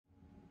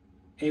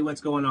Hey,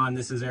 what's going on?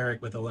 This is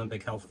Eric with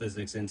Olympic Health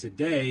Physics, and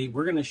today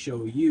we're going to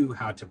show you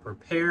how to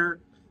prepare,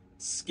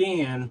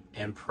 scan,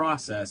 and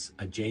process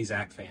a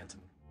Jaszczak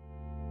Phantom.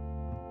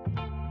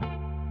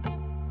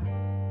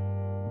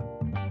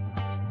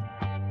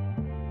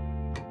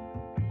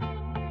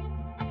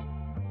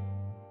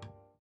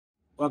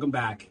 Welcome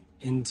back.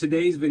 In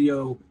today's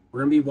video, we're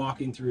going to be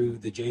walking through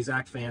the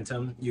Jaszczak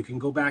Phantom. You can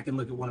go back and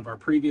look at one of our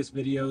previous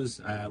videos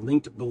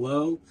linked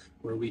below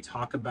where we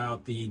talk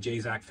about the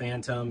Jaszczak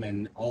Phantom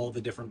and all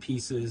the different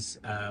pieces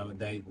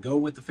that go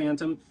with the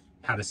Phantom,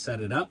 how to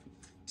set it up.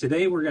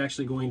 Today, we're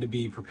actually going to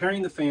be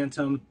preparing the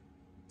Phantom,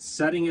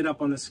 setting it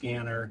up on the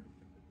scanner,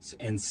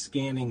 and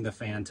scanning the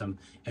Phantom,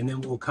 and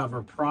then we'll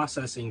cover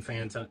processing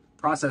the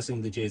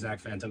Jaszczak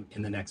Phantom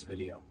in the next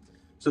video.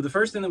 So the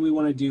first thing that we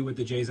want to do with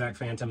the Jaszczak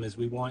Phantom is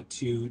we want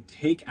to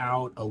take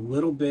out a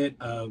little bit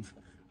of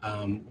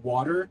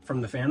water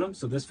from the Phantom.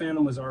 So this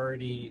Phantom was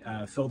already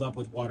filled up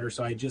with water,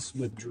 so I just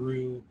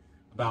withdrew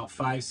about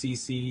 5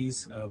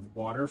 cc's of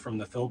water from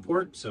the fill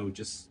port. So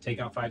just take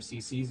out 5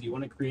 cc's. You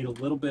want to create a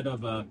little bit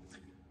of a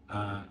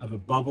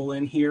bubble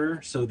in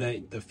here so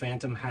that the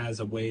Phantom has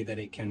a way that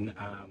it can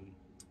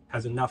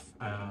has enough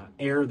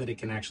air that it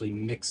can actually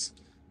mix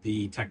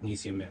the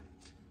technetium in.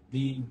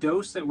 The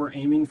dose that we're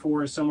aiming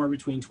for is somewhere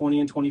between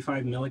 20 and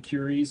 25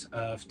 millicuries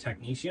of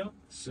technetium.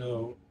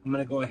 So I'm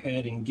going to go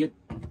ahead and get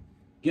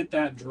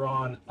that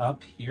drawn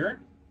up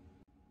here.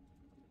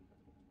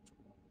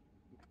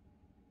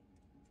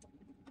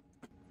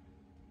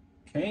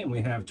 Okay, and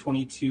we have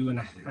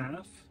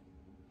 22.5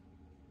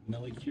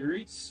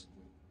 millicuries.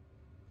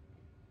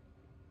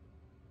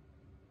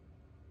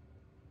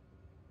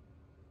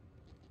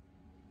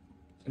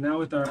 So now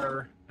with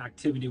our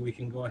activity, we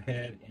can go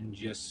ahead and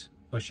just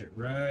push it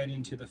right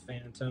into the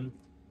Phantom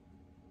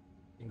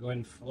and go ahead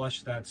and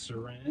flush that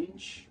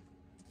syringe.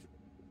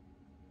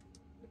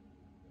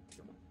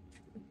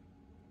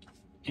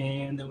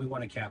 And then we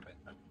want to cap it.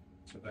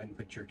 So go ahead and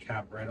put your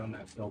cap right on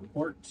that fill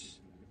port.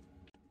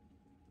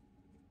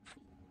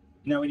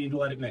 Now we need to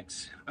let it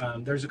mix.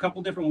 There's a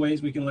couple different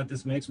ways we can let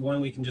this mix.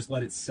 One, we can just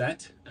let it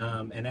set,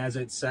 and as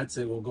it sets,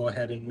 it will go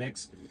ahead and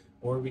mix.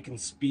 Or we can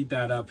speed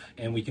that up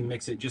and we can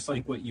mix it just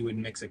like what you would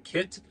mix a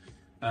kit.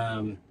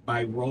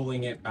 By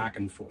rolling it back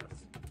and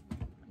forth.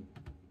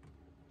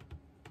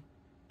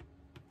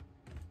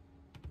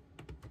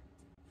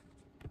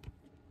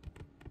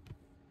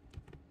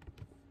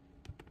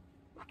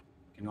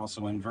 You can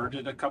also invert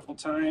it a couple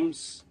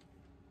times,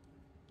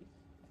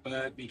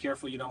 but be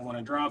careful you don't want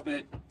to drop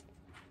it.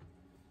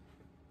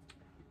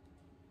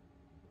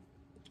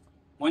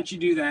 Once you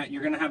do that,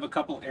 you're going to have a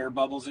couple air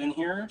bubbles in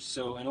here.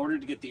 So in order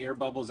to get the air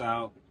bubbles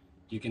out,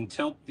 you can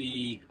tilt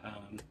the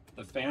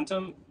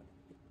Phantom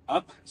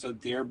up so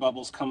that the air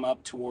bubbles come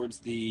up towards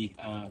the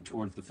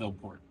fill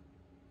port.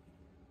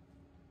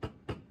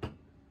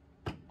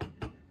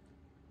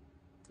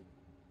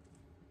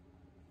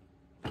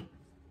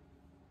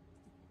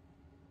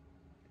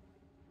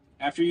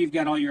 After you've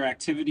got all your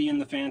activity in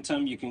the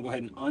Phantom, you can go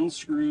ahead and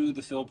unscrew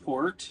the fill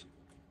port.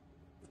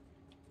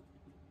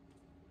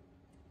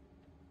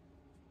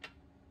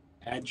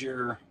 Add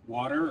your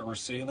water or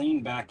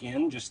saline back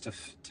in just to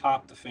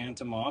top the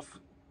Phantom off.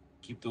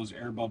 Keep those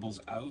air bubbles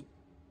out.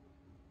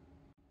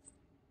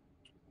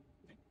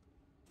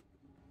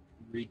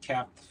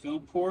 Recap the fill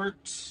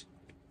port.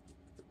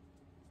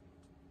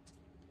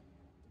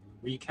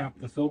 Recap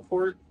the fill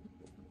port.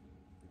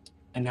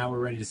 And now we're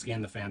ready to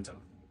scan the Phantom.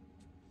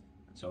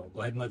 So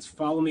go ahead and let's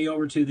follow me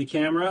over to the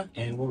camera,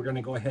 and we're going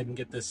to go ahead and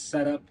get this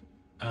set up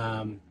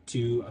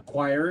to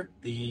acquire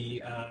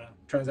the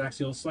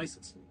transaxial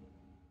slices.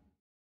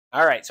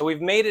 All right, so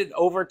we've made it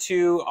over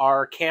to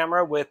our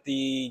camera with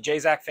the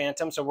Jaszczak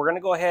Phantom. So we're going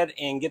to go ahead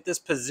and get this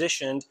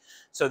positioned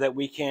so that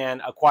we can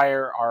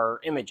acquire our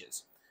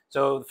images.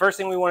 So the first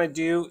thing we want to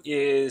do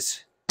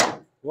is we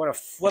want to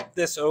flip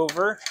this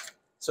over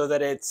so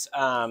that it's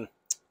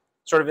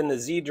sort of in the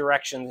Z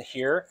direction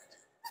here.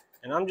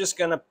 And I'm just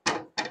going to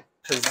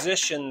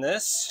position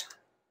this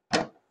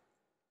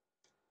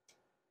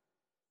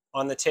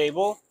on the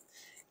table.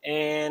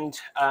 And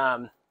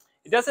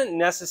it doesn't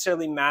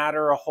necessarily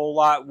matter a whole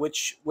lot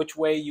which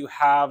way you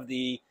have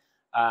the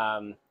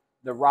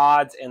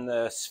rods and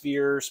the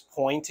spheres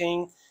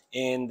pointing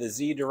in the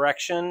Z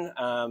direction,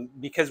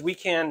 because we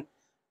can,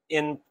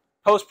 in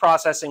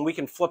post-processing, we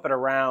can flip it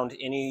around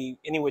any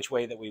which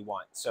way that we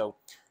want. So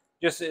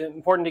just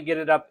important to get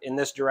it up in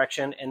this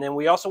direction. And then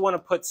we also want to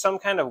put some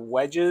kind of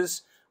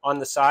wedges on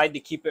the side to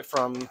keep it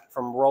from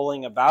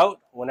rolling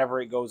about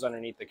whenever it goes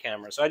underneath the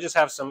camera. So I just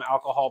have some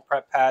alcohol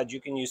prep pads. You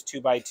can use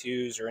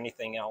 2x2s or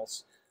anything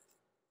else.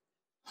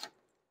 And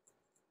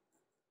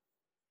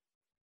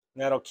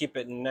that'll keep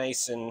it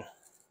nice and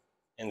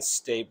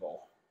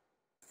stable.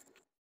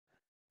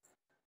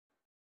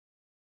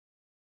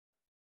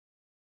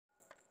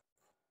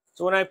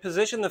 So when I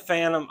position the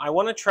Phantom, I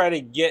want to try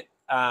to get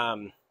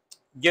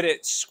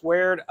it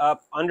squared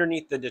up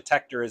underneath the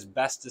detector as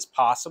best as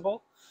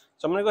possible.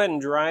 So I'm going to go ahead and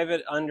drive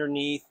it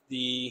underneath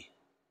the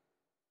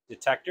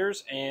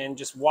detectors and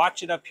just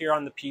watch it up here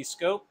on the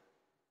P-scope.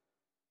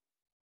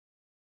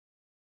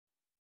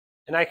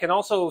 And I can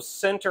also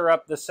center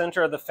up the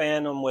center of the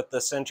phantom with the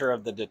center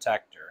of the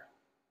detector.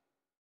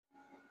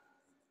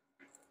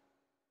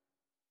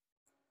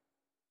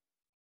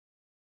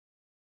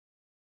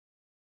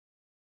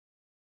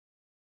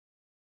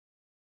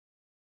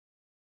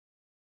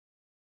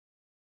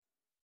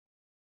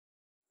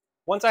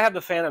 Once I have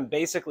the phantom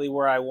basically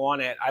where I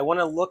want it, I want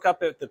to look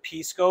up at the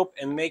P-scope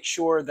and make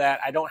sure that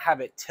I don't have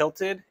it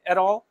tilted at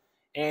all.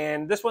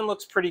 And this one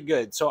looks pretty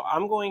good. So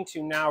I'm going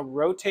to now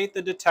rotate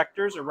the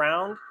detectors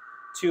around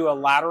to a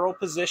lateral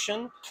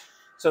position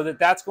so that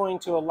that's going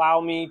to allow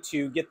me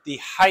to get the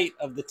height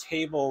of the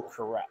table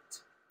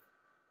correct.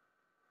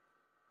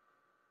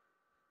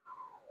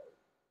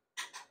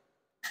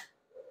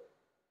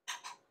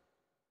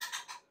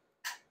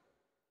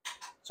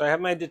 So I have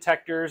my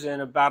detectors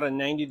in about a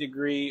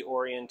 90-degree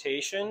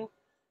orientation,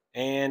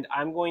 and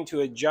I'm going to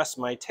adjust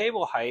my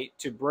table height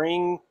to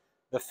bring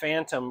the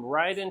phantom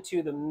right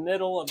into the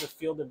middle of the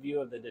field of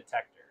view of the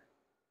detector.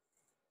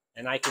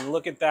 And I can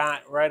look at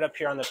that right up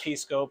here on the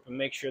P-scope and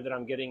make sure that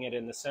I'm getting it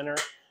in the center.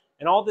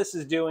 And all this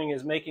is doing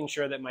is making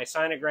sure that my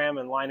sinogram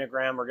and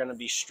linogram are going to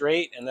be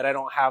straight and that I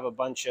don't have a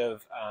bunch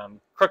of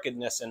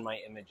crookedness in my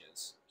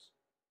images.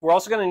 We're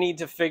also going to need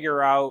to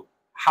figure out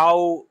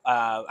how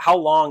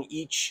long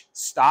each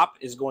stop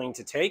is going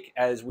to take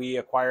as we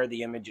acquire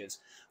the images.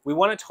 We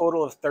want a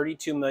total of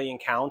 32 million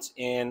counts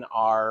in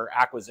our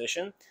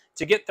acquisition.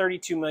 To get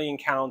 32 million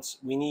counts,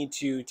 we need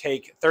to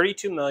take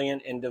 32 million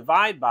and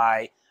divide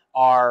by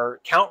our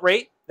count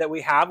rate that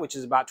we have, which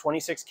is about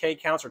 26K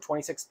counts or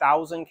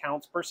 26,000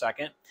 counts per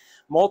second,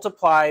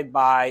 multiplied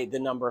by the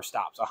number of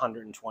stops,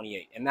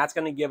 128. And that's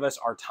going to give us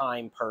our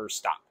time per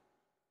stop.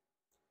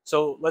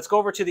 So let's go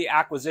over to the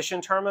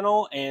acquisition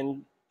terminal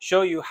and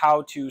show you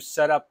how to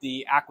set up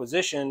the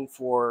acquisition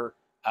for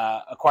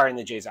acquiring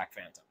the Jaszczak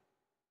Phantom.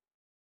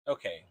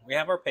 Okay, we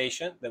have our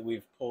patient that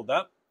we've pulled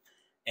up,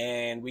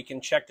 and we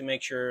can check to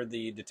make sure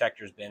the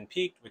detector's been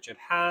peaked, which it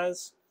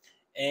has.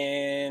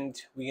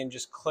 And we can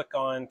just click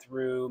on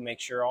through, make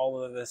sure all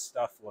of this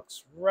stuff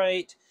looks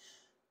right.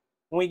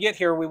 When we get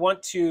here, we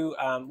want to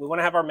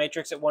have our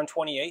matrix at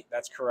 128.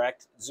 That's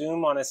correct.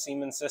 Zoom on a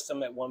Siemens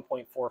system at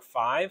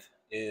 1.45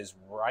 is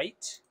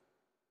right.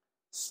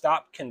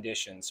 Stop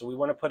condition. So we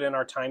want to put in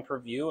our time per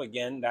view.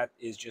 Again, that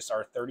is just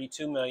our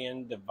 32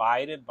 million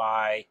divided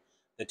by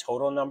the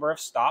total number of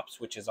stops,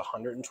 which is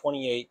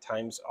 128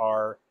 times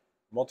our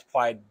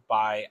multiplied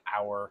by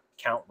our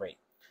count rate.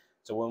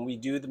 So when we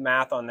do the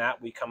math on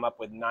that, we come up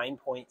with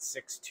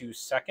 9.62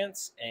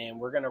 seconds, and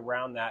we're going to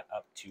round that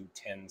up to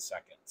 10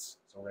 seconds.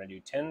 So we're going to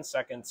do 10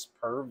 seconds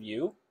per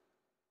view.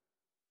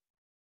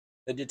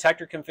 The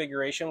detector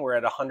configuration, we're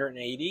at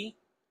 180.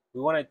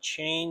 We want to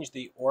change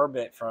the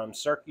orbit from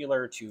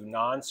circular to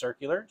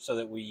non-circular so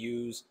that we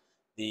use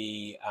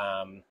the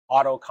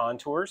auto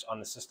contours on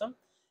the system.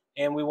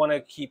 And we want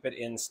to keep it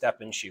in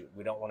step and shoot.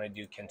 We don't want to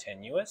do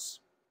continuous.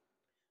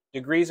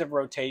 Degrees of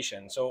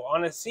rotation. So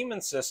on a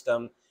Siemens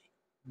system,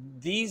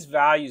 these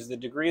values, the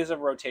degrees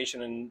of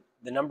rotation and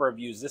the number of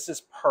views, this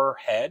is per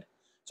head.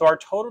 So our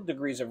total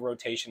degrees of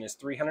rotation is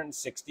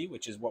 360,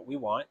 which is what we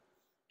want.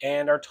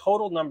 And our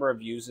total number of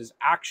views is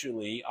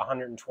actually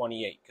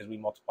 128 because we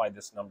multiplied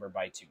this number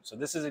by 2. So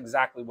this is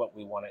exactly what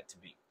we want it to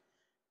be.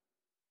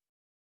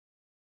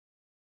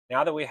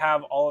 Now that we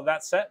have all of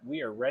that set,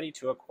 we are ready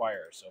to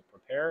acquire. So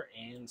prepare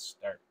and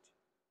start.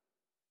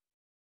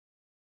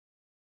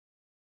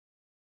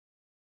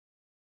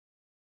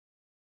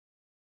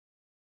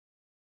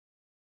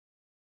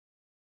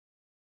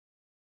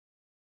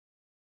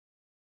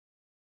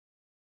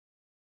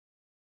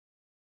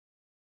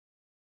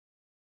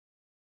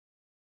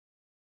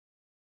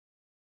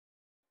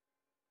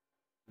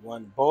 We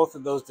want both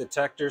of those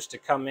detectors to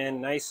come in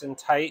nice and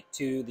tight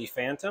to the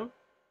phantom.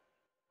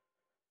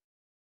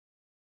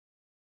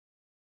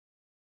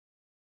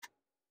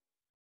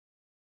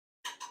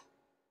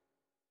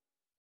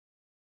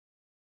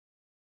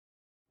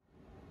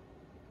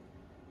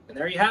 And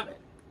there you have it.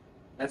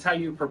 That's how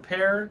you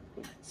prepare,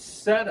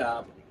 set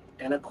up,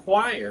 and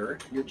acquire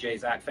your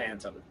Jaszczak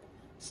Phantom.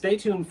 Stay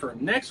tuned for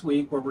next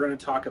week where we're going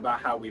to talk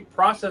about how we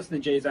process the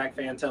Jaszczak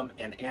Phantom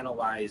and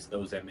analyze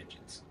those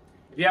images.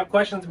 If you have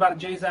questions about a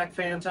Jaszczak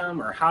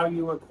Phantom or how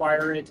you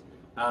acquire it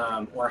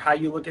or how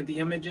you look at the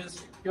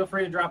images, feel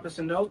free to drop us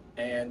a note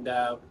and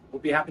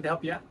we'll be happy to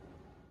help you out.